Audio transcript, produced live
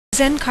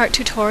Zen Cart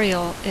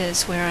tutorial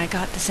is where I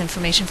got this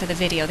information for the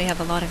video. They have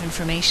a lot of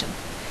information.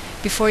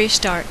 Before you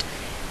start,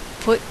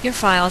 put your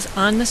files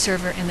on the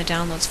server in the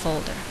Downloads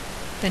folder.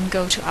 Then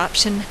go to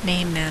Option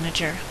Name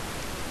Manager.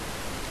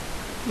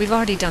 We've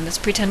already done this.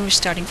 Pretend we're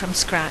starting from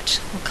scratch.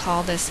 We'll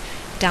call this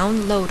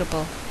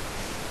Downloadable.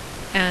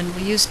 And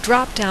we use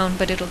drop down,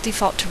 but it'll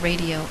default to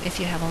radio if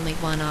you have only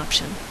one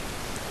option.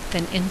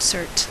 Then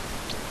Insert.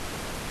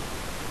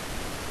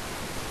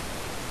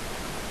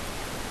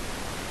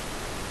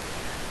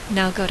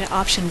 Now go to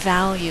Option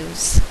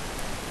Values.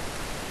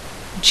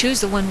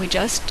 Choose the one we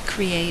just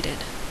created,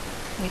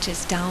 which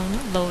is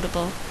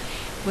downloadable.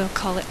 We'll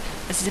call it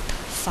a zip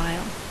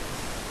file.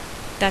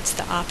 That's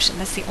the option.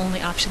 That's the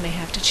only option they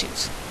have to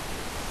choose.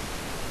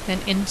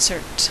 Then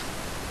Insert.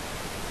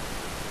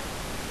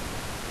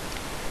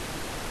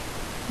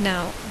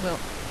 Now we'll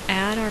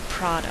add our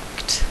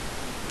product.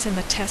 It's in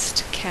the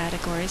test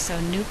category, so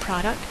new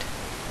product.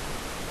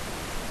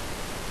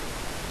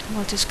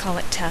 We'll just call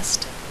it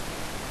test.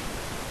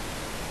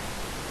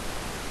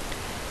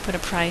 Put a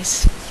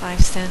price,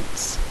 5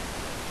 cents.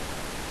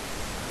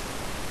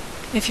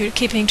 If you're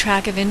keeping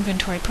track of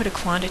inventory, put a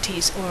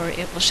quantities or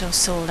it will show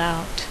sold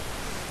out.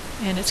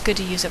 And it's good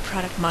to use a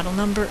product model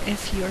number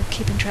if you're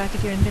keeping track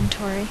of your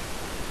inventory.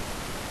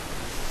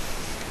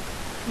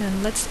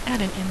 And let's add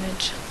an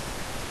image.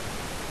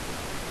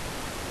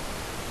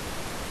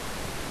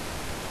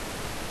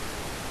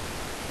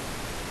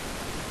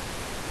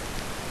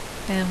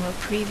 Then we'll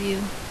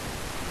preview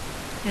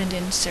and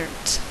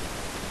insert.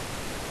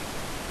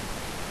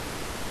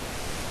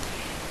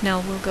 Now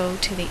we'll go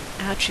to the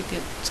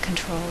Attributes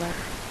controller.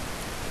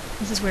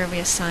 This is where we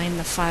assign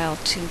the file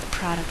to the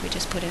product we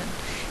just put in.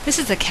 This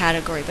is the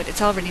category, but it's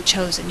already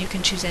chosen. You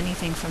can choose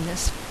anything from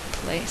this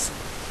place.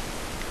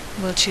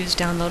 We'll choose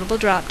Downloadable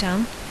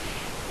drop-down,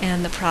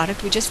 and the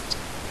product we just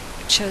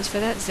chose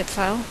for that zip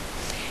file.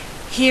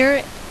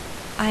 Here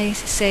I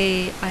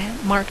say I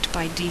have marked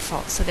by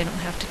default, so they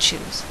don't have to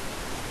choose.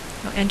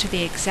 Now enter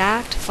the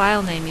exact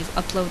file name you've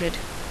uploaded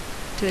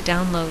to the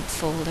download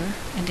folder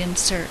and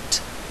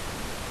insert.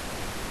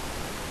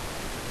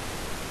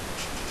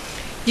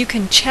 You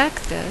can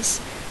check this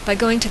by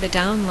going to the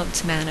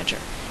Downloads Manager.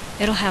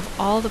 It'll have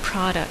all the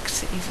products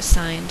that you've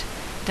assigned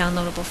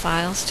downloadable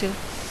files to.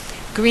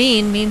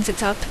 Green means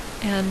it's up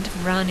and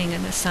running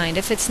and assigned.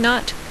 If it's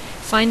not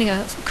finding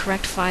a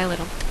correct file,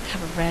 it'll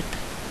have a red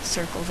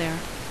circle there.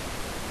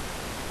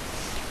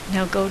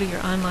 Now go to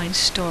your online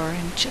store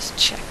and just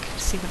check,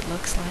 see what it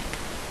looks like.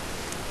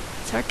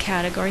 So our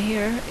category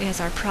here is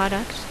our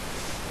product,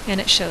 and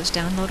it shows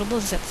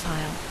downloadable zip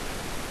file.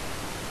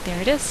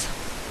 There it is.